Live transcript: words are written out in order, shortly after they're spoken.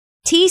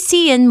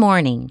TCN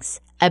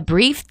Mornings, a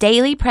brief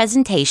daily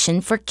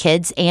presentation for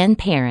kids and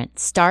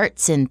parents,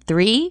 starts in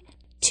 3,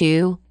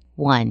 2,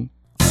 1.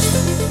 The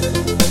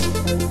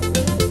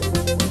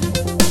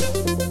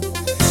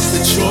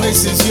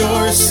choice is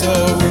yours,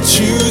 so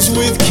choose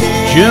with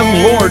care. Jim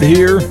Lord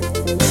here.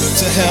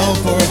 To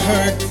help or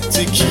hurt,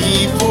 to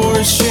keep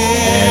or share.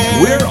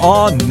 And we're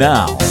on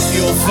now.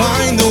 You'll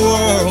find the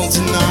world's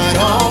not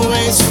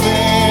always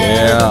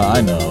fair. Yeah,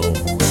 I know.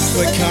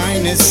 But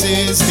kindness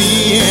is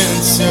the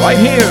answer. Right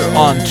here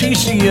on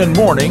TCN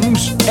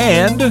Mornings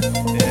and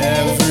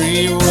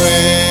everywhere.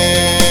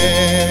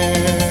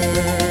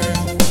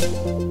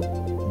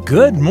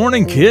 Good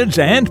morning, kids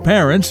and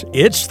parents.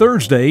 It's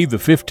Thursday, the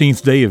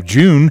 15th day of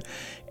June,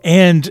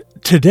 and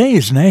today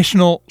is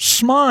National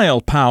Smile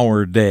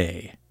Power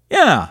Day.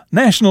 Yeah,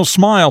 National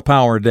Smile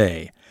Power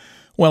Day.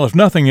 Well, if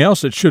nothing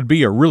else, it should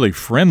be a really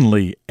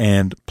friendly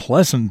and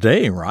pleasant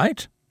day,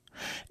 right?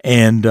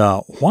 And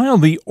while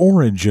the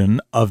origin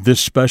of this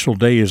special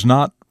day is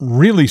not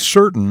really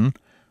certain,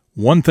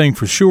 one thing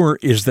for sure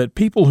is that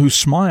people who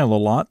smile a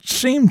lot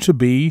seem to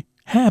be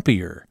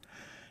happier.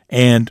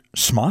 And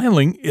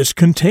smiling is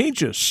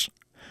contagious.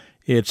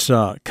 It's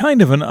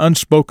kind of an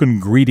unspoken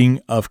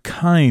greeting of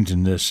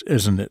kindness,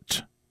 isn't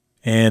it?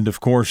 And, of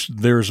course,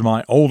 there's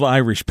my old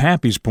Irish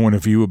pappy's point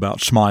of view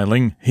about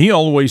smiling. He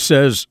always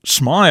says,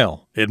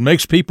 smile. It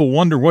makes people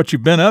wonder what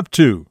you've been up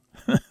to.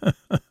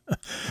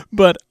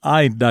 But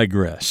I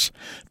digress.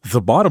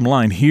 The bottom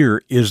line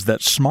here is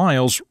that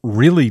smiles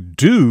really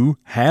do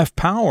have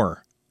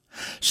power.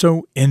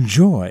 So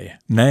enjoy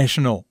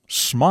National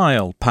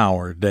Smile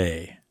Power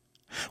Day.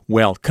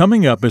 Well,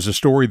 coming up is a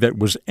story that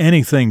was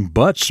anything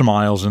but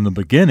smiles in the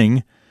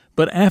beginning,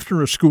 but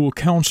after a school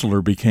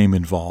counselor became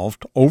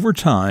involved, over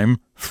time,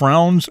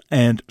 frowns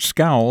and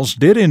scowls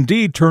did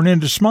indeed turn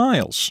into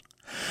smiles.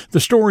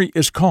 The story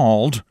is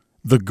called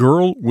The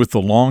Girl with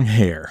the Long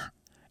Hair,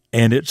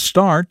 and it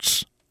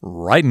starts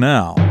right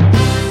now.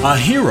 A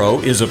hero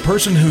is a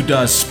person who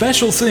does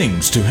special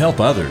things to help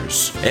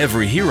others.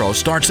 Every hero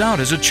starts out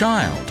as a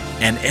child,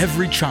 and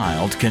every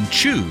child can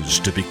choose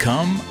to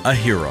become a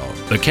hero.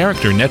 The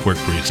Character Network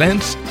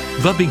presents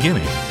The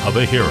Beginning of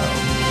a Hero.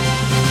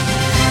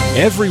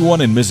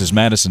 Everyone in Mrs.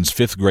 Madison's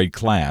 5th grade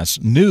class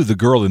knew the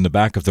girl in the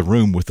back of the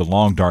room with the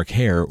long dark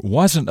hair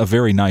wasn't a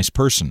very nice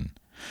person.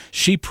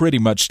 She pretty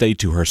much stayed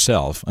to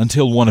herself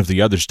until one of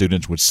the other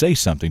students would say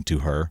something to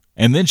her,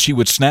 and then she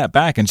would snap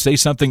back and say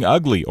something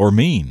ugly or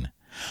mean.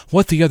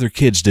 What the other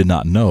kids did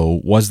not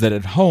know was that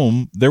at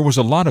home there was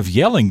a lot of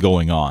yelling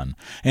going on,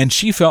 and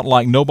she felt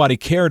like nobody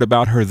cared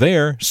about her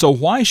there, so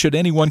why should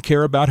anyone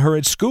care about her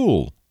at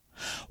school?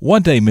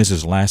 One day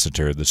Mrs.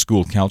 Lassiter, the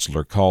school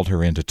counselor, called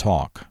her in to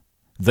talk.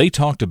 They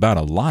talked about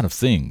a lot of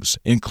things,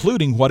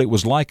 including what it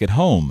was like at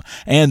home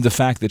and the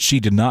fact that she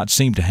did not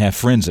seem to have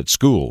friends at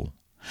school.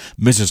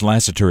 Mrs.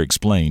 Lassiter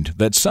explained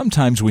that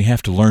sometimes we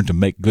have to learn to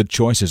make good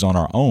choices on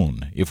our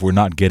own if we're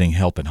not getting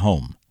help at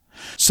home.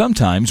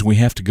 Sometimes we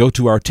have to go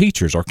to our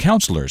teachers or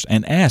counselors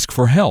and ask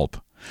for help.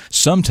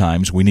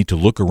 Sometimes we need to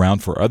look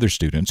around for other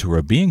students who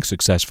are being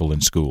successful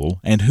in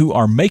school and who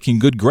are making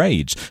good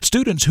grades,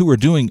 students who are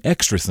doing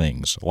extra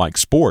things like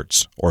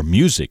sports or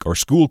music or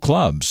school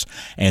clubs,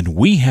 and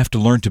we have to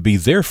learn to be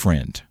their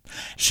friend.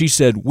 She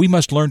said we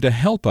must learn to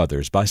help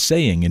others by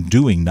saying and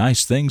doing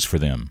nice things for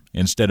them,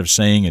 instead of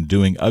saying and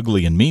doing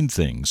ugly and mean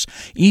things,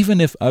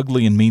 even if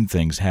ugly and mean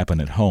things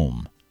happen at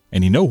home.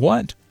 And you know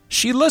what?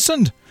 She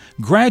listened.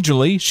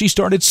 Gradually, she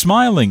started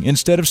smiling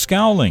instead of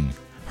scowling.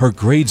 Her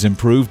grades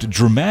improved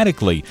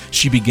dramatically.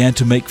 She began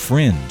to make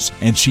friends,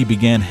 and she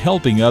began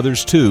helping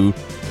others too,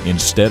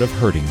 instead of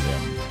hurting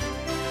them.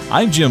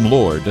 I'm Jim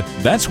Lord.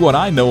 That's what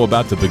I know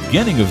about the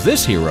beginning of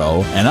this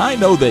hero, and I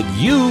know that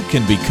you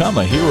can become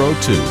a hero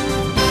too.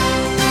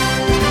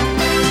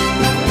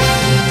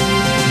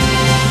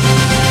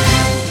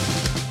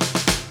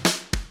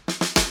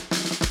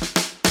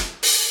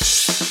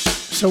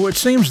 So it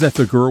seems that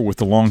the girl with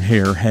the long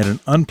hair had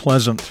an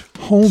unpleasant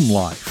home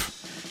life,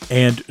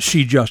 and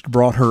she just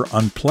brought her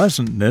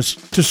unpleasantness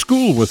to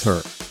school with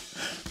her.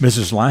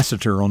 Mrs.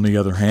 Lassiter, on the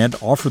other hand,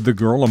 offered the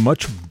girl a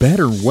much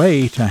better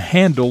way to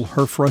handle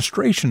her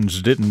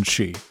frustrations, didn't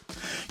she?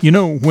 You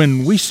know,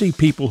 when we see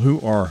people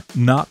who are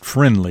not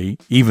friendly,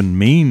 even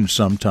mean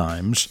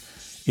sometimes,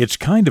 it's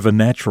kind of a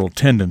natural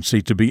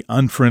tendency to be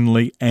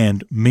unfriendly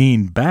and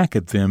mean back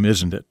at them,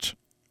 isn't it?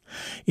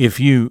 If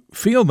you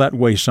feel that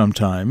way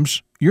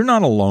sometimes, you're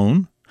not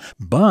alone.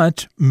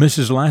 But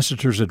Mrs.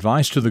 Lassiter's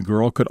advice to the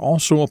girl could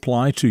also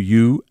apply to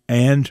you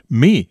and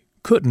me,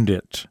 couldn't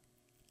it?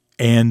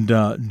 And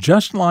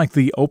just like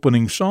the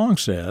opening song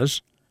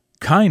says,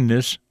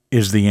 kindness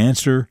is the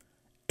answer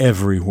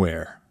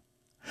everywhere.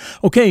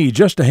 Okay,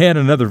 just ahead,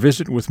 another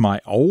visit with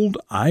my old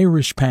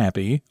Irish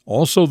pappy,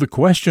 also the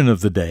question of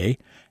the day,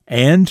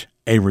 and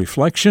a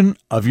reflection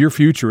of your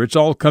future. It's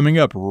all coming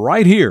up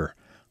right here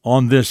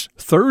on this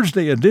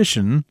Thursday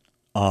edition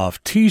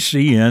of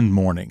TCN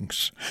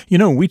Mornings. You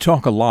know, we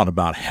talk a lot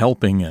about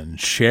helping and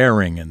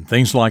sharing and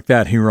things like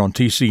that here on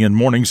TCN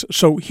Mornings,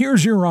 so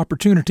here's your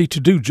opportunity to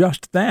do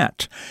just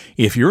that.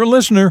 If you're a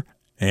listener,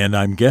 and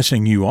I'm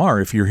guessing you are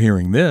if you're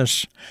hearing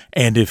this,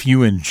 and if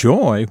you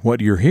enjoy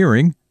what you're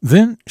hearing,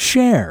 then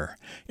share.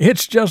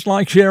 It's just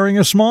like sharing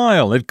a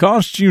smile. It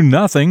costs you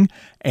nothing,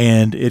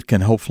 and it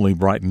can hopefully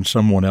brighten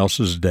someone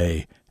else's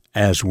day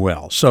as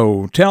well.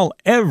 So tell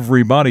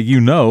everybody you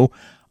know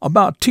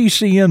about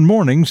TCN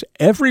Mornings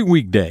every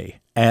weekday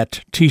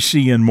at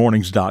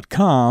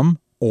tcnmornings.com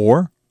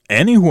or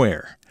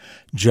anywhere.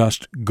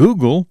 Just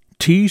Google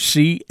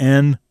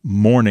TCN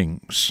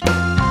Mornings.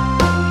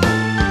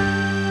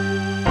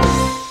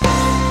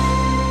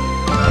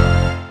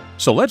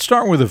 So let's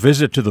start with a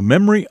visit to the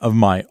memory of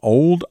my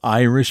old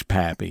Irish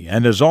pappy.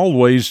 And as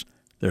always,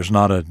 there's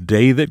not a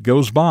day that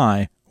goes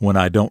by when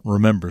I don't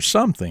remember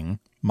something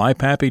my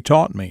pappy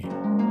taught me.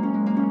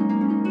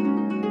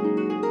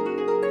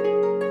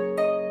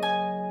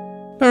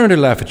 Learn to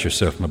laugh at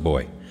yourself, my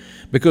boy,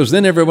 because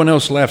then everyone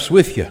else laughs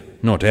with you,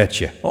 not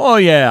at you. Oh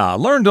yeah,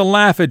 learn to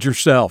laugh at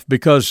yourself,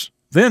 because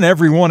then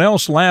everyone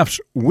else laughs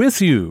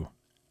with you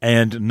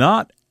and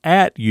not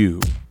at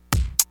you.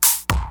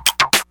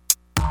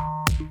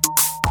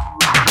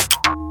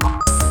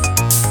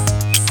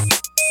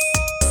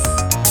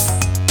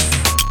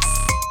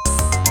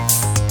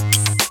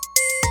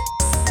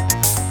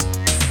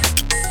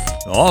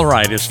 All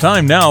right, it's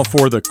time now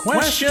for the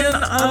question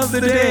of the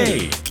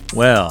day.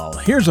 Well,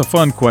 here's a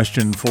fun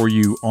question for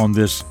you on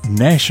this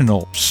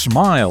National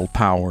Smile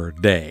Power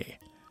Day.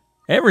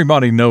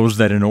 Everybody knows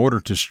that in order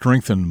to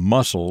strengthen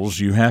muscles,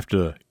 you have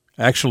to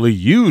actually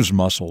use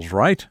muscles,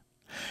 right?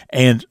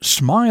 And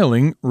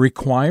smiling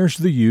requires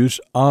the use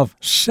of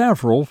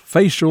several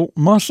facial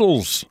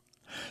muscles.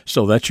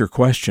 So that's your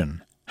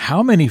question.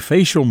 How many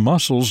facial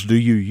muscles do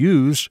you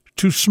use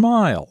to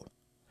smile?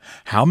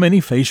 How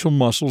many facial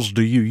muscles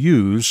do you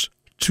use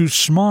to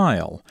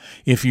smile?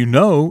 If you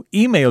know,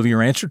 email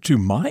your answer to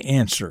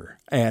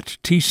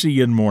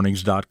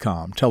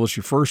myanswer@tcnmornings.com. Tell us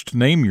your first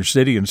name, your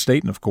city and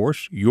state, and of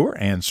course,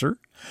 your answer.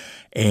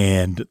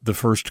 And the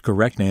first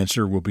correct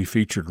answer will be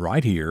featured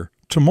right here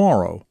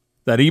tomorrow.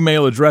 That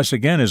email address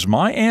again is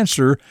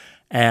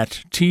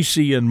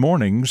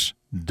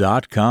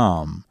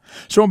myanswer@tcnmornings.com.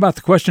 So about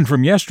the question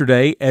from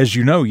yesterday, as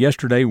you know,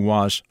 yesterday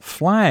was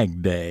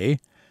Flag Day.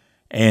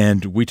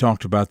 And we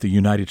talked about the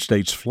United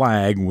States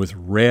flag with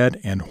red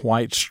and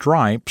white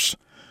stripes,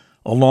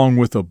 along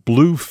with a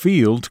blue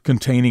field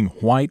containing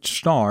white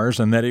stars,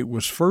 and that it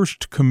was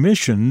first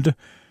commissioned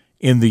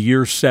in the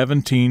year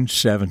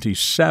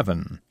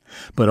 1777.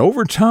 But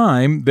over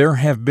time, there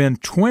have been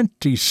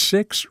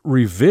 26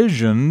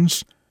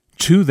 revisions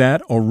to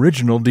that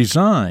original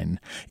design.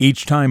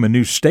 Each time a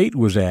new state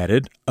was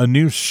added, a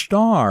new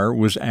star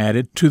was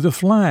added to the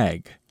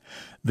flag.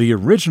 The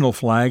original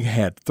flag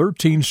had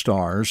 13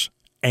 stars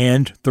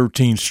and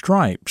 13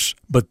 stripes.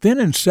 But then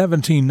in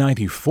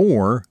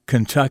 1794,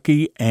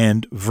 Kentucky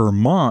and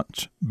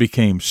Vermont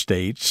became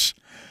states,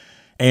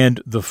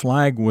 and the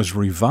flag was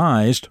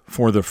revised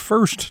for the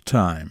first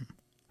time.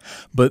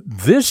 But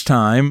this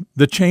time,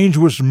 the change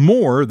was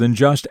more than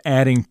just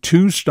adding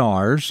 2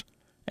 stars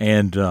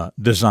and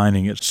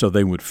designing it so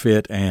they would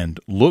fit and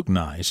look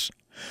nice.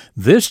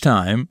 This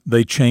time,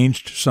 they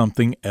changed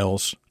something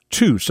else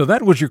too. So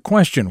that was your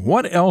question.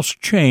 What else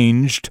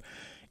changed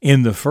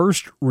in the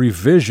first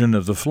revision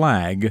of the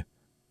flag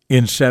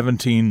in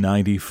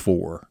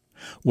 1794?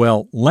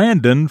 Well,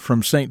 Landon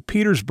from St.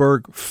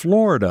 Petersburg,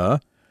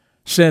 Florida,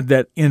 said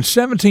that in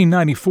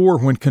 1794,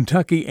 when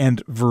Kentucky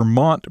and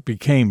Vermont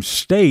became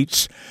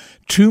states,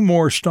 2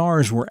 more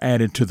stars were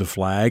added to the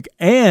flag,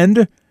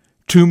 and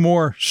 2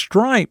 more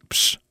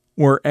stripes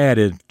were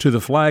added to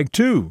the flag,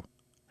 too.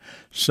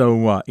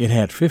 So it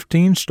had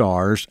 15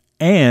 stars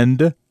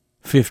and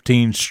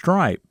 15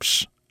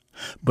 stripes.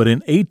 But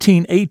in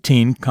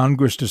 1818,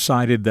 Congress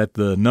decided that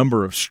the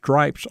number of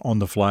stripes on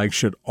the flag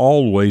should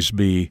always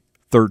be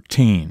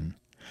 13.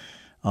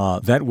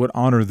 That would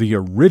honor the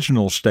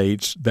original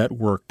states that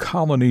were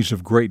colonies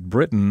of Great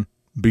Britain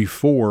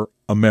before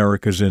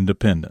America's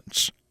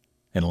independence.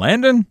 And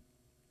Landon,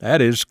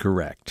 that is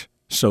correct.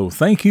 So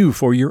thank you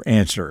for your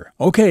answer.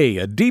 Okay,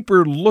 a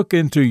deeper look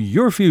into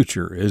your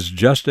future is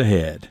just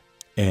ahead.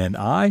 And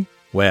I'll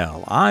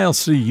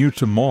see you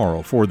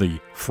tomorrow for the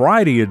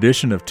Friday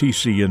edition of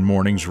TCN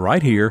Mornings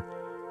right here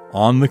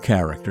on the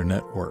Character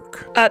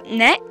Network. Up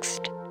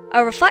next,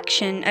 a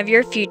reflection of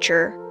your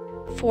future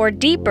for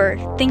deeper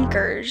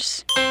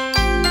thinkers.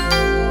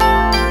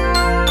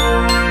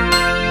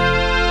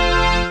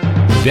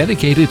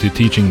 Dedicated to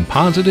teaching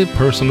positive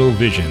personal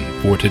vision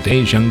for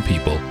today's young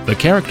people, the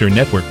Character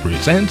Network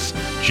presents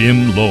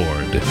Jim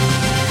Lord.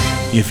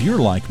 If you're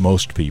like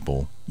most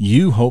people,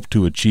 you hope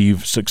to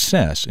achieve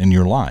success in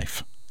your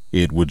life.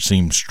 It would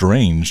seem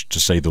strange, to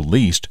say the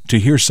least, to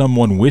hear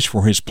someone wish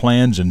for his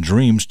plans and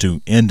dreams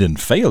to end in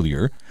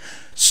failure.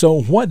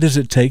 So what does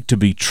it take to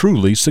be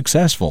truly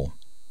successful?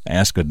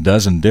 Ask a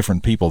dozen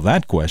different people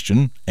that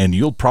question, and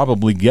you'll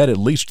probably get at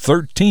least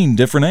 13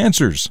 different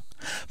answers.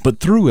 But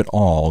through it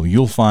all,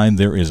 you'll find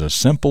there is a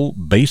simple,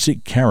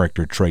 basic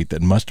character trait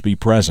that must be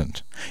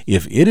present.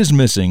 If it is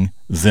missing,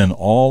 then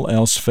all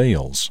else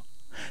fails.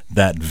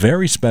 That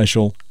very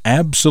special,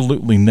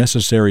 absolutely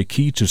necessary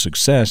key to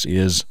success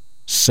is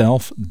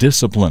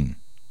self-discipline.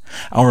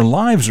 Our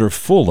lives are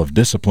full of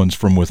disciplines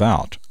from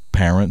without.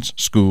 Parents,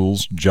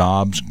 schools,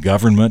 jobs,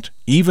 government,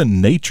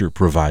 even nature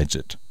provides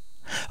it.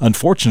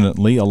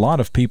 Unfortunately, a lot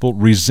of people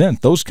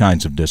resent those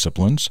kinds of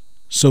disciplines.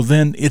 So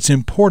then it's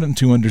important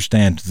to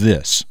understand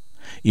this.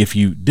 If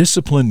you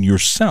discipline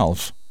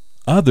yourself,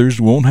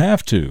 others won't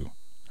have to.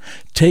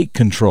 Take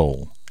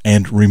control,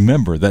 and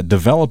remember that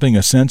developing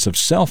a sense of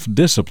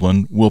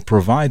self-discipline will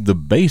provide the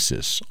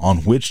basis on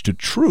which to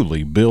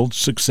truly build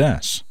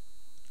success.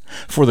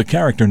 For the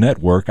Character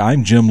Network,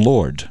 I'm Jim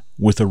Lord,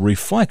 with a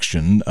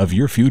reflection of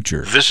your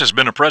future. This has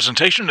been a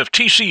presentation of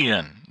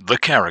TCN, the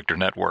Character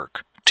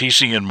Network.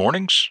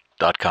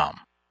 TCNMornings.com.